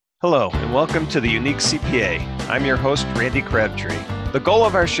Hello, and welcome to the Unique CPA. I'm your host, Randy Crabtree. The goal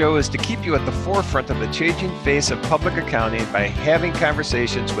of our show is to keep you at the forefront of the changing face of public accounting by having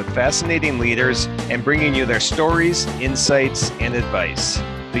conversations with fascinating leaders and bringing you their stories, insights, and advice.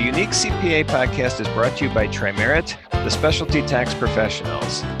 The Unique CPA podcast is brought to you by Trimerit, the specialty tax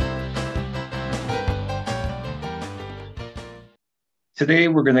professionals. Today,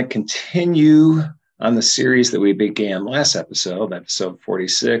 we're going to continue on the series that we began last episode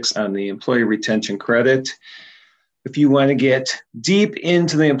 46, on the employee retention credit. If you want to get deep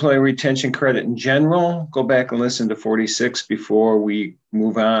into the employee retention credit in general, go back and listen to 46 before we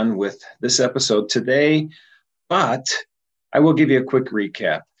move on with this episode today. But I will give you a quick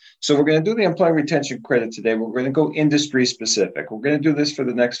recap. So we're going to do the employee retention credit today. We're going to go industry specific. We're going to do this for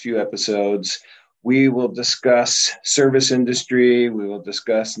the next few episodes. We will discuss service industry. We will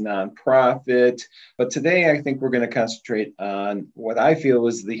discuss nonprofit. But today, I think we're going to concentrate on what I feel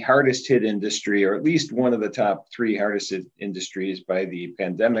is the hardest hit industry, or at least one of the top three hardest hit industries by the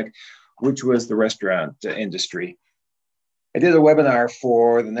pandemic, which was the restaurant industry. I did a webinar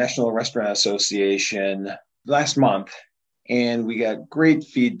for the National Restaurant Association last month, and we got great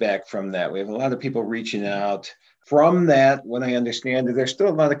feedback from that. We have a lot of people reaching out. From that, what I understand is there's still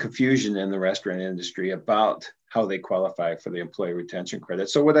a lot of confusion in the restaurant industry about how they qualify for the employee retention credit.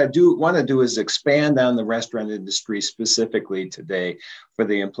 So what I want to do is expand on the restaurant industry specifically today for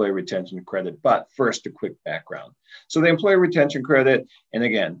the employee retention credit. But first, a quick background. So the employee retention credit, and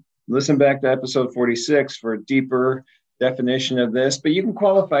again, listen back to episode 46 for a deeper definition of this, but you can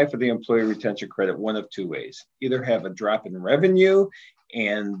qualify for the employee retention credit one of two ways. Either have a drop in revenue,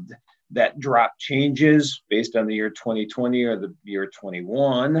 and that drop changes based on the year 2020 or the year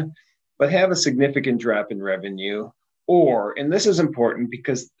 21, but have a significant drop in revenue. Or, and this is important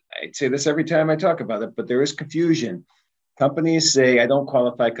because I say this every time I talk about it, but there is confusion. Companies say, I don't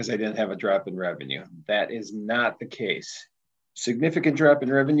qualify because I didn't have a drop in revenue. That is not the case. Significant drop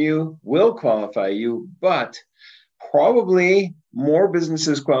in revenue will qualify you, but probably more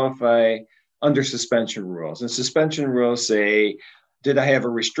businesses qualify under suspension rules. And suspension rules say, did I have a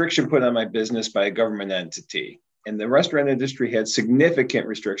restriction put on my business by a government entity? And the restaurant industry had significant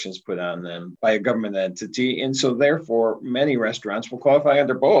restrictions put on them by a government entity. And so therefore, many restaurants will qualify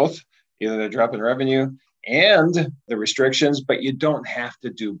under both, either the drop in revenue and the restrictions, but you don't have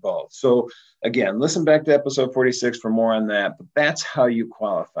to do both. So again, listen back to episode 46 for more on that, but that's how you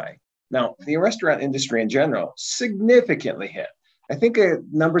qualify. Now, the restaurant industry in general significantly hit. I think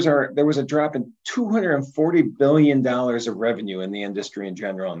numbers are, there was a drop in $240 billion of revenue in the industry in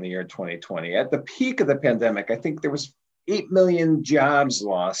general in the year 2020. At the peak of the pandemic, I think there was 8 million jobs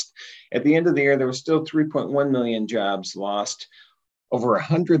lost. At the end of the year, there was still 3.1 million jobs lost. Over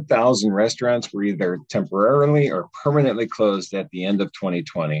 100,000 restaurants were either temporarily or permanently closed at the end of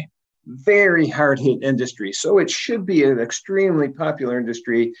 2020. Very hard hit industry. So it should be an extremely popular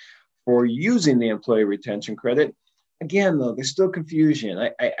industry for using the employee retention credit. Again, though, there's still confusion.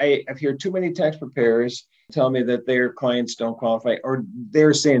 I've heard too many tax preparers tell me that their clients don't qualify, or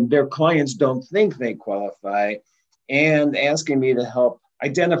they're saying their clients don't think they qualify, and asking me to help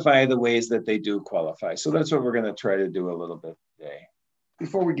identify the ways that they do qualify. So that's what we're going to try to do a little bit today.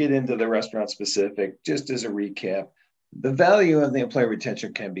 Before we get into the restaurant specific, just as a recap, the value of the employee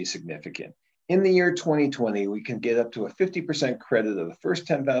retention can be significant. In the year 2020, we can get up to a 50% credit of the first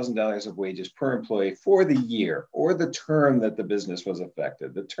 $10,000 of wages per employee for the year or the term that the business was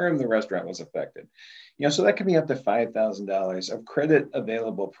affected, the term the restaurant was affected. So that can be up to $5,000 of credit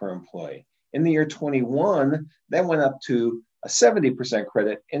available per employee. In the year 21, that went up to a 70%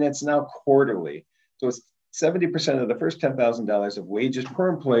 credit, and it's now quarterly. So it's 70% of the first $10,000 of wages per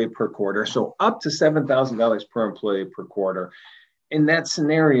employee per quarter, so up to $7,000 per employee per quarter. In that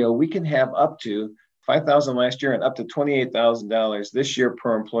scenario, we can have up to $5,000 last year and up to $28,000 this year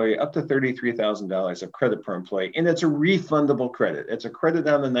per employee, up to $33,000 of credit per employee. And it's a refundable credit. It's a credit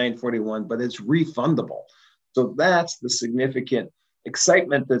on the 941, but it's refundable. So that's the significant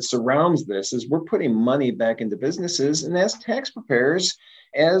excitement that surrounds this, is we're putting money back into businesses. And as tax preparers,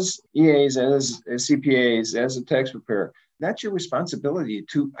 as EAs, as CPAs, as a tax preparer, that's your responsibility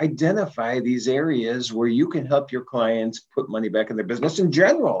to identify these areas where you can help your clients put money back in their business. In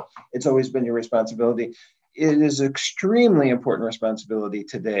general, it's always been your responsibility. It is extremely important responsibility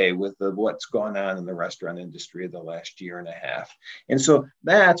today with what's gone on in the restaurant industry the last year and a half. And so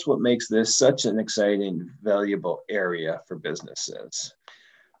that's what makes this such an exciting, valuable area for businesses.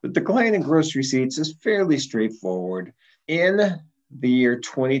 The decline in gross receipts is fairly straightforward. In the year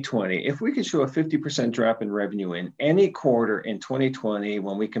 2020, if we could show a 50% drop in revenue in any quarter in 2020,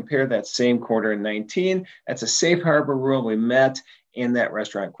 when we compare that same quarter in 19, that's a safe harbor rule we met, and that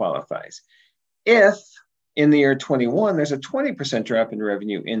restaurant qualifies. If in the year 21, there's a 20% drop in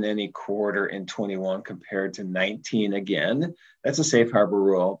revenue in any quarter in 21 compared to 19 again, that's a safe harbor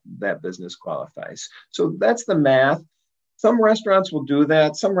rule. That business qualifies. So that's the math. Some restaurants will do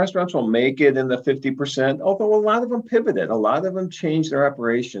that. Some restaurants will make it in the 50%, although a lot of them pivoted. A lot of them changed their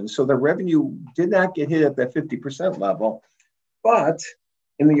operations. So the revenue did not get hit at that 50% level. But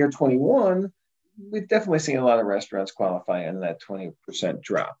in the year 21, we've definitely seen a lot of restaurants qualify on that 20%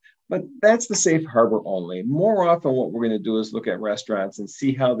 drop. But that's the safe harbor only. More often, what we're going to do is look at restaurants and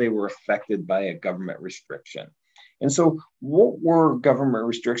see how they were affected by a government restriction. And so what were government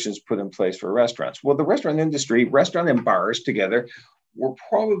restrictions put in place for restaurants? Well, the restaurant industry, restaurant and bars together, were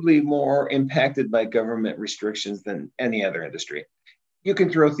probably more impacted by government restrictions than any other industry. You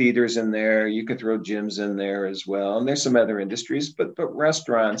can throw theaters in there, you can throw gyms in there as well. And there's some other industries, but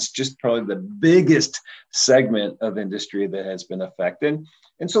restaurants, just probably the biggest segment of industry that has been affected.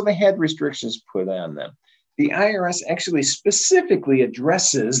 And so they had restrictions put on them. The IRS actually specifically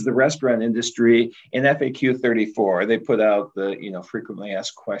addresses the restaurant industry in FAQ 34. They put out the frequently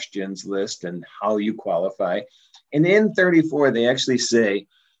asked questions list and how you qualify. And in 34, they actually say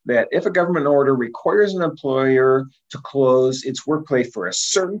that if a government order requires an employer to close its workplace for a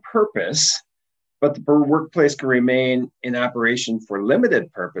certain purpose, but the workplace can remain in operation for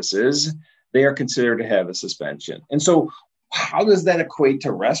limited purposes, they are considered to have a suspension. And so how does that equate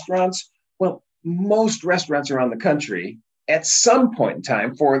to restaurants? Well, most restaurants around the country at some point in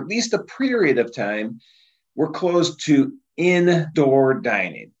time, for at least a period of time, were closed to indoor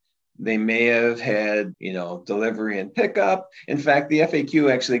dining. They may have had, delivery and pickup. In fact, the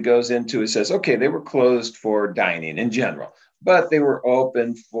FAQ actually goes into, it says, okay, they were closed for dining in general, but they were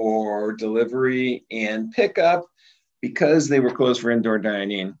open for delivery and pickup. Because they were closed for indoor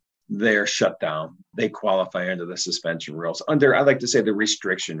dining, they're shut down. They qualify under the suspension rules, under, I like to say, the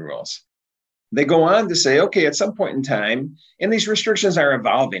restriction rules. They go on to say, okay, at some point in time, and these restrictions are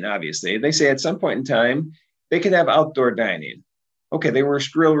evolving, obviously. They say at some point in time, they can have outdoor dining. Okay, they were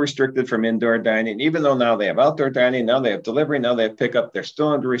still restricted from indoor dining, even though now they have outdoor dining, now they have delivery, now they have pickup, they're still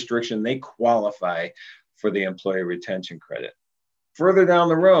under restriction. They qualify for the employee retention credit. Further down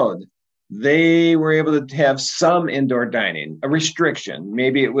the road, they were able to have some indoor dining, a restriction.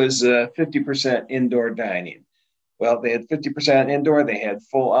 Maybe it was 50% indoor dining. Well, they had 50% indoor, they had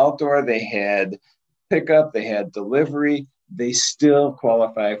full outdoor, they had pickup, they had delivery. They still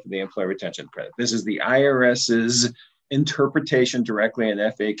qualify for the employee retention credit. This is the IRS's interpretation directly in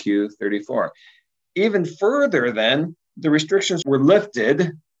FAQ 34. Even further then, the restrictions were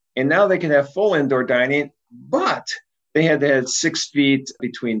lifted, and now they can have full indoor dining, but they had to have 6 feet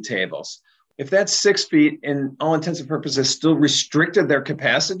between tables. If that's 6 feet, in all intents and purposes, still restricted their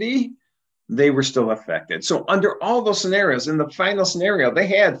capacity, they were still affected. So under all those scenarios, in the final scenario, they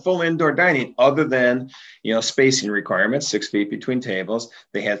had full indoor dining other than, spacing requirements, 6 feet between tables.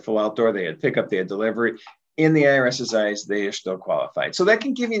 They had full outdoor, they had pickup, they had delivery. In the IRS's eyes, they are still qualified. So that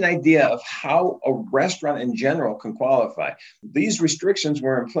can give you an idea of how a restaurant in general can qualify. These restrictions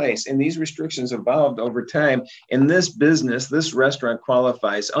were in place, and these restrictions evolved over time. In this business, this restaurant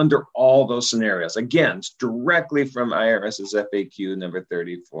qualifies under all those scenarios. Again, it's directly from IRS's FAQ number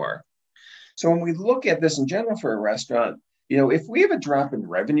 34. So when we look at this in general for a restaurant, if we have a drop in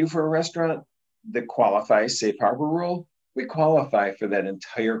revenue for a restaurant that qualifies safe harbor rule, we qualify for that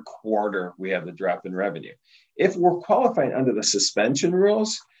entire quarter we have the drop in revenue. If we're qualifying under the suspension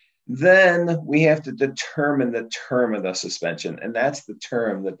rules, then we have to determine the term of the suspension, and that's the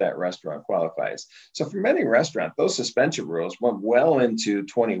term that restaurant qualifies. So for many restaurants, those suspension rules went well into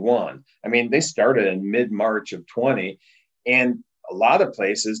 21. I mean, they started in mid-March of 20, and a lot of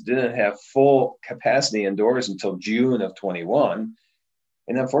places didn't have full capacity indoors until June of 21.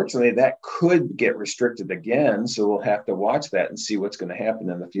 And unfortunately, that could get restricted again. So we'll have to watch that and see what's going to happen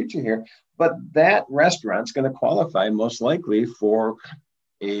in the future here. But that restaurant's going to qualify most likely for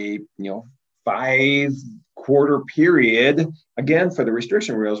a 5-quarter period. Again, for the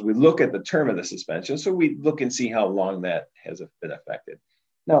restriction rules, we look at the term of the suspension. So we look and see how long that has been affected.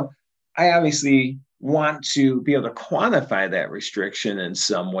 Now, I obviously want to be able to quantify that restriction in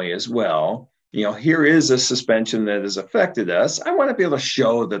some way as well. Here is a suspension that has affected us. I want to be able to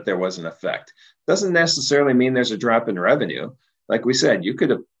show that there was an effect. Doesn't necessarily mean there's a drop in revenue. Like we said, you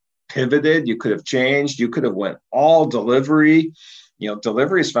could have pivoted, you could have changed, you could have went all delivery.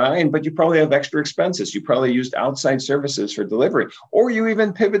 Delivery is fine, but you probably have extra expenses. You probably used outside services for delivery, or you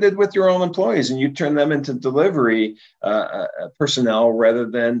even pivoted with your own employees and you turn them into delivery personnel rather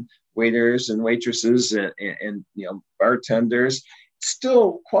than waiters and waitresses and bartenders.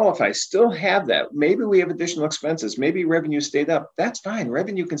 still qualify, still have that. Maybe we have additional expenses. Maybe revenue stayed up. That's fine.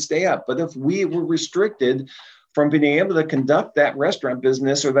 Revenue can stay up. But if we were restricted from being able to conduct that restaurant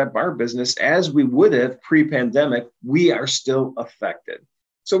business or that bar business as we would have pre-pandemic, we are still affected.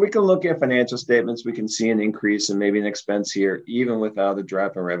 So we can look at financial statements. We can see an increase and maybe an expense here, even without a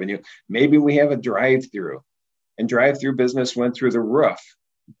drop in revenue. Maybe we have a drive-through, and drive-through business went through the roof,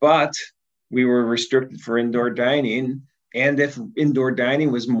 but we were restricted for indoor dining. And if indoor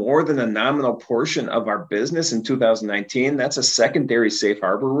dining was more than a nominal portion of our business in 2019, that's a secondary safe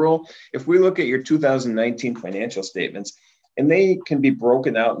harbor rule. If we look at your 2019 financial statements, and they can be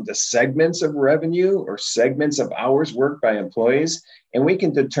broken out into segments of revenue or segments of hours worked by employees, and we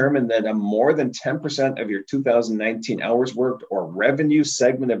can determine that a more than 10% of your 2019 hours worked or revenue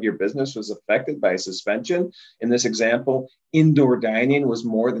segment of your business was affected by a suspension. In this example, indoor dining was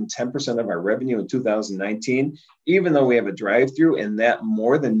more than 10% of our revenue in 2019, even though we have a drive-through and that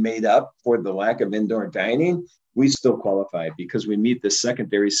more than made up for the lack of indoor dining. We still qualify because we meet the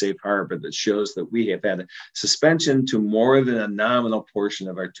secondary safe harbor that shows that we have had a suspension to more than a nominal portion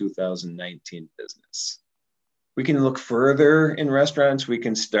of our 2019 business. We can look further in restaurants. We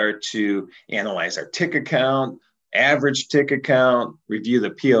can start to analyze our ticket count, average ticket count, review the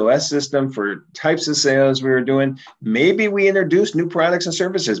POS system for types of sales we were doing. Maybe we introduced new products and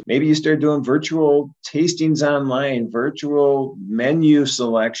services. Maybe you start doing virtual tastings online, virtual menu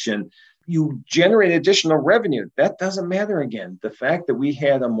selection. You generate additional revenue. That doesn't matter again. The fact that we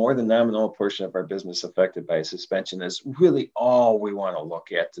had a more than nominal portion of our business affected by a suspension is really all we want to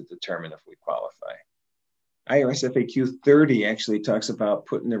look at to determine if we qualify. IRS FAQ 30 actually talks about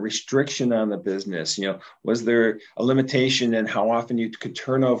putting a restriction on the business. Was there a limitation in how often you could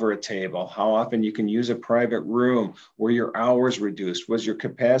turn over a table, how often you can use a private room? Were your hours reduced? Was your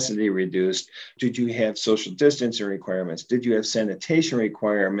capacity reduced? Did you have social distancing requirements? Did you have sanitation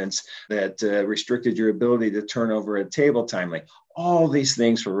requirements that restricted your ability to turn over a table timely? All these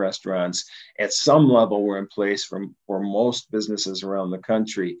things for restaurants at some level were in place for most businesses around the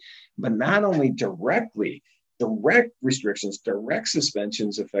country, but not only direct restrictions, direct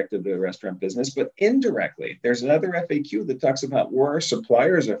suspensions affected the restaurant business, but indirectly. There's another FAQ that talks about where our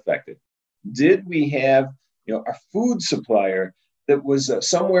suppliers are affected. Did we have a food supplier that was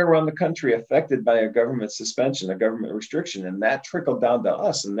somewhere around the country affected by a government suspension, a government restriction, and that trickled down to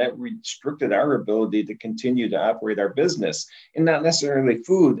us, and that restricted our ability to continue to operate our business, and not necessarily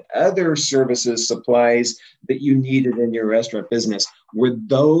food, other services, supplies that you needed in your restaurant business. Were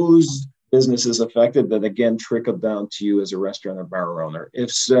those businesses affected that again trickled down to you as a restaurant or bar owner?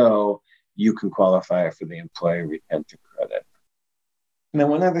 If so, you can qualify for the employee retention credit. Now,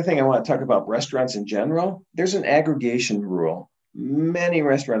 one other thing I want to talk about restaurants in general, there's an aggregation rule. Many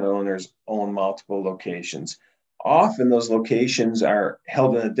restaurant owners own multiple locations. Often those locations are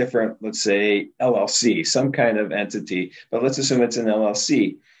held in a different, let's say, LLC, some kind of entity, but let's assume it's an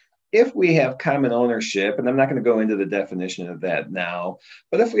LLC. If we have common ownership, and I'm not going to go into the definition of that now,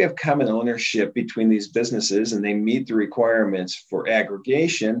 but if we have common ownership between these businesses and they meet the requirements for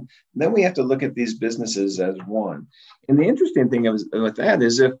aggregation, then we have to look at these businesses as one. And the interesting thing with that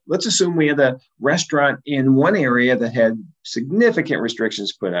is if, let's assume we had a restaurant in one area that had significant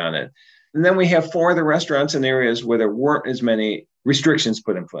restrictions put on it, and then we have 4 other restaurants in areas where there weren't as many restrictions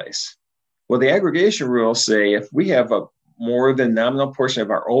put in place. Well, the aggregation rules say if we have a more than nominal portion of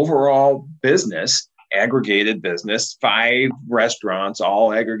our overall business, aggregated business, 5 restaurants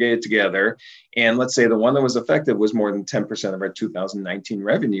all aggregated together, and let's say the one that was affected was more than 10% of our 2019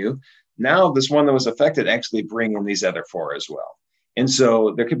 revenue, now this one that was affected actually bring in these other 4 as well. And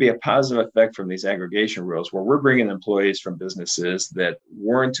so there could be a positive effect from these aggregation rules where we're bringing employees from businesses that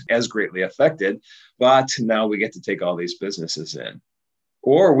weren't as greatly affected, but now we get to take all these businesses in.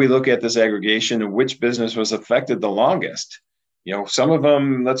 Or we look at this aggregation of which business was affected the longest. Some of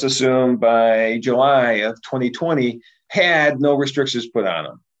them, let's assume by July of 2020, had no restrictions put on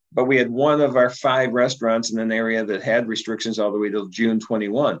them. But we had one of our 5 restaurants in an area that had restrictions all the way till June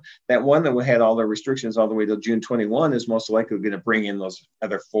 21. That one that had all the restrictions all the way till June 21 is most likely going to bring in those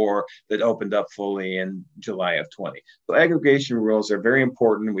other 4 that opened up fully in July of 20. So aggregation rules are very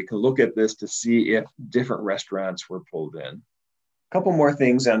important. We can look at this to see if different restaurants were pulled in. Couple more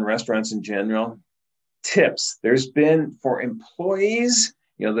things on restaurants in general. Tips. There's been for employees,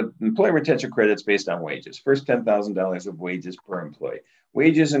 the employee retention credit's based on wages. First $10,000 of wages per employee.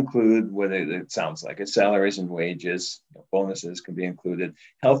 Wages include what it sounds like. It's salaries and wages. Bonuses can be included.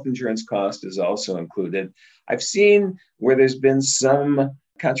 Health insurance cost is also included. I've seen where there's been some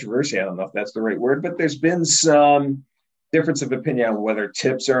controversy. I don't know if that's the right word, but there's been some difference of opinion on whether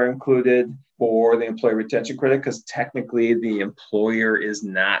tips are included for the employee retention credit, because technically the employer is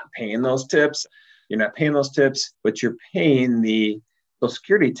not paying those tips. You're not paying those tips, but you're paying the Social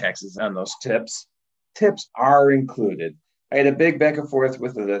Security taxes on those tips. Tips are included. I had a big back and forth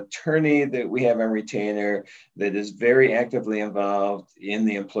with an attorney that we have on retainer that is very actively involved in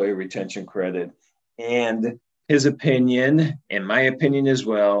the employee retention credit. And his opinion, and my opinion as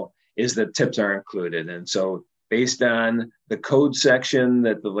well, is that tips are included. And so based on the code section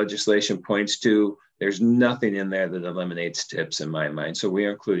that the legislation points to, there's nothing in there that eliminates tips in my mind. So we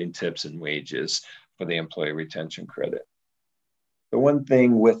are including tips and wages for the employee retention credit. The one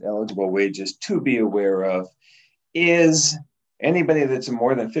thing with eligible wages to be aware of is anybody that's a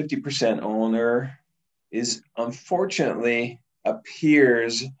more than 50% owner is unfortunately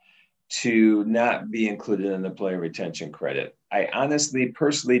appears to not be included in the employee retention credit. I honestly,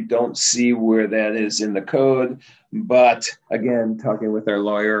 personally don't see where that is in the code, but again, talking with our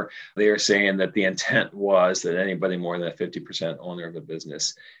lawyer, they are saying that the intent was that anybody more than a 50% owner of a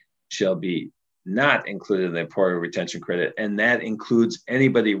business shall be not included in the employee retention credit, and that includes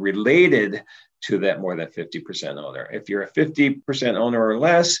anybody related to that more than 50% owner. If you're a 50% owner or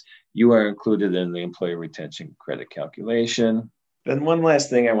less, you are included in the employee retention credit calculation. Then one last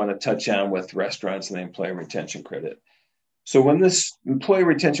thing I want to touch on with restaurants and the employee retention credit. So when this employee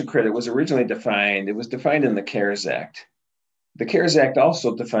retention credit was originally defined, it was defined in the CARES Act. The CARES Act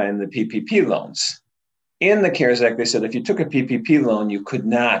also defined the PPP loans. In the CARES Act, they said if you took a PPP loan, you could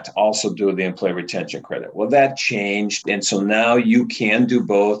not also do the employee retention credit. Well, that changed. And so now you can do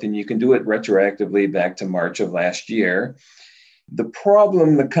both, and you can do it retroactively back to March of last year. The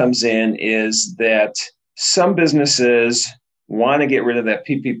problem that comes in is that some businesses want to get rid of that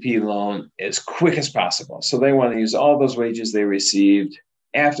PPP loan as quick as possible. So they want to use all those wages they received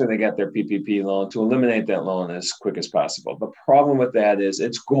after they got their PPP loan to eliminate that loan as quick as possible. The problem with that is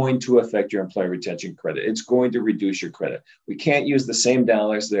it's going to affect your employee retention credit. It's going to reduce your credit. We can't use the same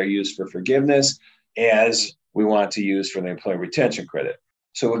dollars that are used for forgiveness as we want to use for the employee retention credit.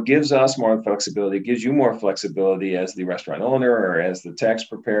 So it gives us more flexibility, it gives you more flexibility as the restaurant owner or as the tax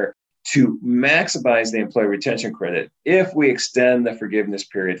preparer to maximize the employee retention credit if we extend the forgiveness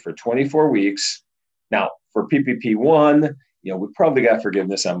period for 24 weeks. Now, for PPP1, we probably got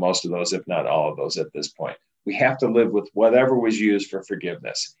forgiveness on most of those, if not all of those at this point. We have to live with whatever was used for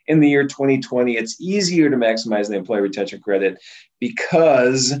forgiveness. In the year 2020, it's easier to maximize the employee retention credit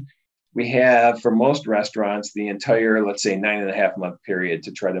because we have, for most restaurants, the entire, let's say, 9.5-month period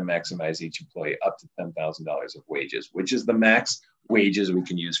to try to maximize each employee up to $10,000 of wages, which is the max wages we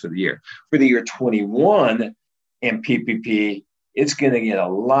can use for the year. For the year 21 and PPP, it's going to get a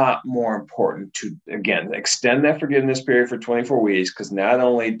lot more important to, again, extend that forgiveness period for 24 weeks, because not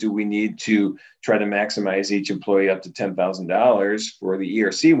only do we need to try to maximize each employee up to $10,000 for the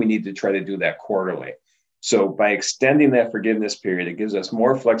ERC, we need to try to do that quarterly. So by extending that forgiveness period, it gives us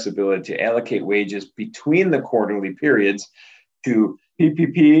more flexibility to allocate wages between the quarterly periods to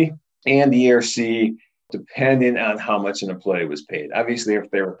PPP and ERC, depending on how much an employee was paid. Obviously, if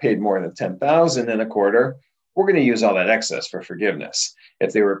they were paid more than $10,000 in a quarter, we're going to use all that excess for forgiveness.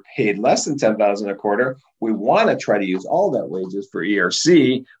 If they were paid less than $10,000 a quarter, we want to try to use all that wages for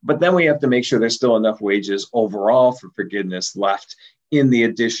ERC, but then we have to make sure there's still enough wages overall for forgiveness left in the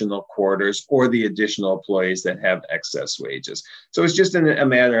additional quarters or the additional employees that have excess wages. So it's just a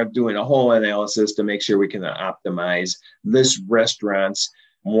matter of doing a whole analysis to make sure we can optimize this restaurant's,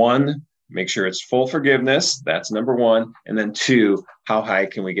 one, make sure it's full forgiveness. That's number one. And then two, how high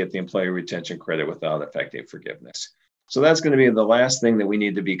can we get the employee retention credit without affecting forgiveness? So that's going to be the last thing that we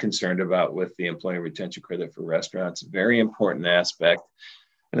need to be concerned about with the employee retention credit for restaurants. Very important aspect.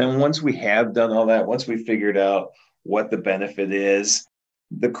 And then once we have done all that, once we figured out what the benefit is,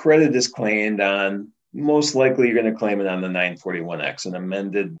 the credit is claimed on, most likely you're going to claim it on the 941X, an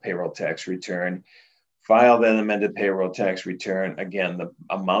amended payroll tax return. File that amended payroll tax return. Again, the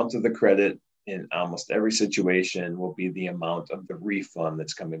amount of the credit in almost every situation will be the amount of the refund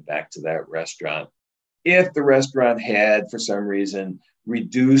that's coming back to that restaurant. If the restaurant had, for some reason,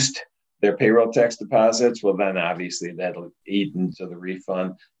 reduced their payroll tax deposits, well, then obviously that'll eat into the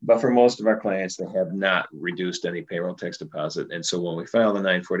refund. But for most of our clients, they have not reduced any payroll tax deposit. And so when we file the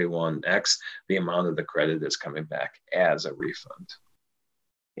 941X, the amount of the credit is coming back as a refund.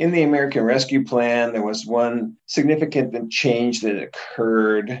 In the American Rescue Plan, there was one significant change that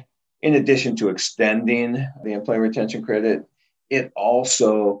occurred. In addition to extending the employee retention credit, it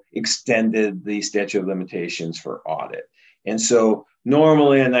also extended the statute of limitations for audit. And so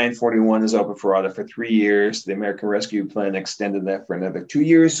normally a 941 is open for audit for 3 years. The American Rescue Plan extended that for another 2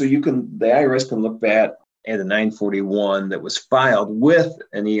 years. So the IRS can look back and a 941 that was filed with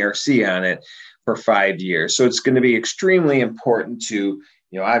an ERC on it for 5 years. So it's going to be extremely important to,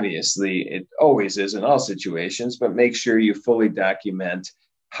 obviously it always is in all situations, but make sure you fully document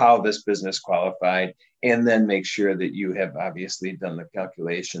how this business qualified, and then make sure that you have obviously done the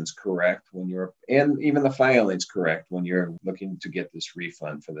calculations correct and even the filings correct when you're looking to get this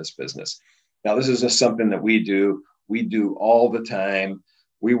refund for this business. Now, this is just something that we do all the time.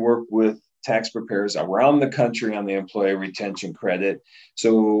 We work with tax preparers around the country on the employee retention credit.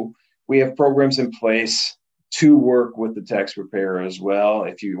 So we have programs in place to work with the tax preparer as well.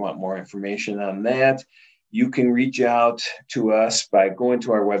 If you want more information on that, you can reach out to us by going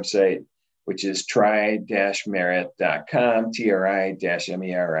to our website, which is tri-merit.com, tri-merit.com.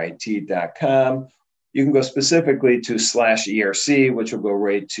 You can go specifically to /ERC, which will go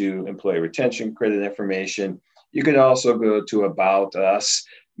right to employee retention credit information. You can also go to About Us,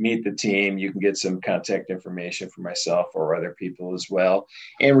 meet the team. You can get some contact information for myself or other people as well.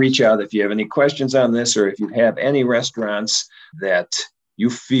 And reach out if you have any questions on this, or if you have any restaurants that you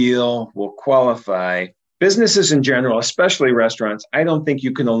feel will qualify. Businesses in general, especially restaurants, I don't think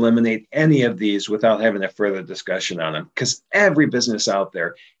you can eliminate any of these without having a further discussion on them, because every business out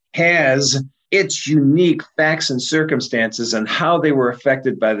there has its unique facts and circumstances and how they were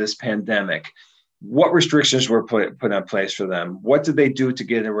affected by this pandemic. What restrictions were put in place for them? What did they do to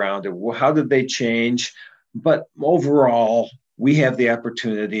get around it? How did they change? But overall, we have the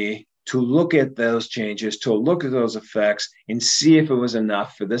opportunity to look at those changes, to look at those effects, and see if it was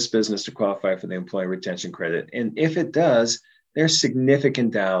enough for this business to qualify for the employee retention credit. And if it does, there's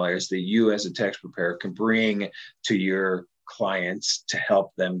significant dollars that you as a tax preparer can bring to your clients to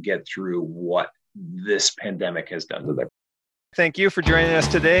help them get through what this pandemic has done to them. Thank you for joining us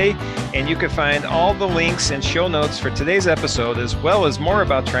today, and you can find all the links and show notes for today's episode, as well as more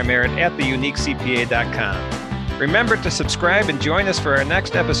about Tri-Merit at theuniquecpa.com. Remember to subscribe and join us for our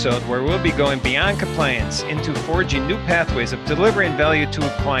next episode, where we'll be going beyond compliance into forging new pathways of delivering value to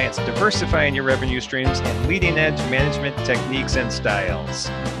clients, diversifying your revenue streams, and leading-edge management techniques and styles.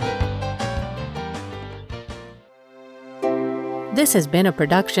 This has been a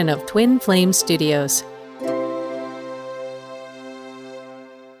production of Twin Flame Studios.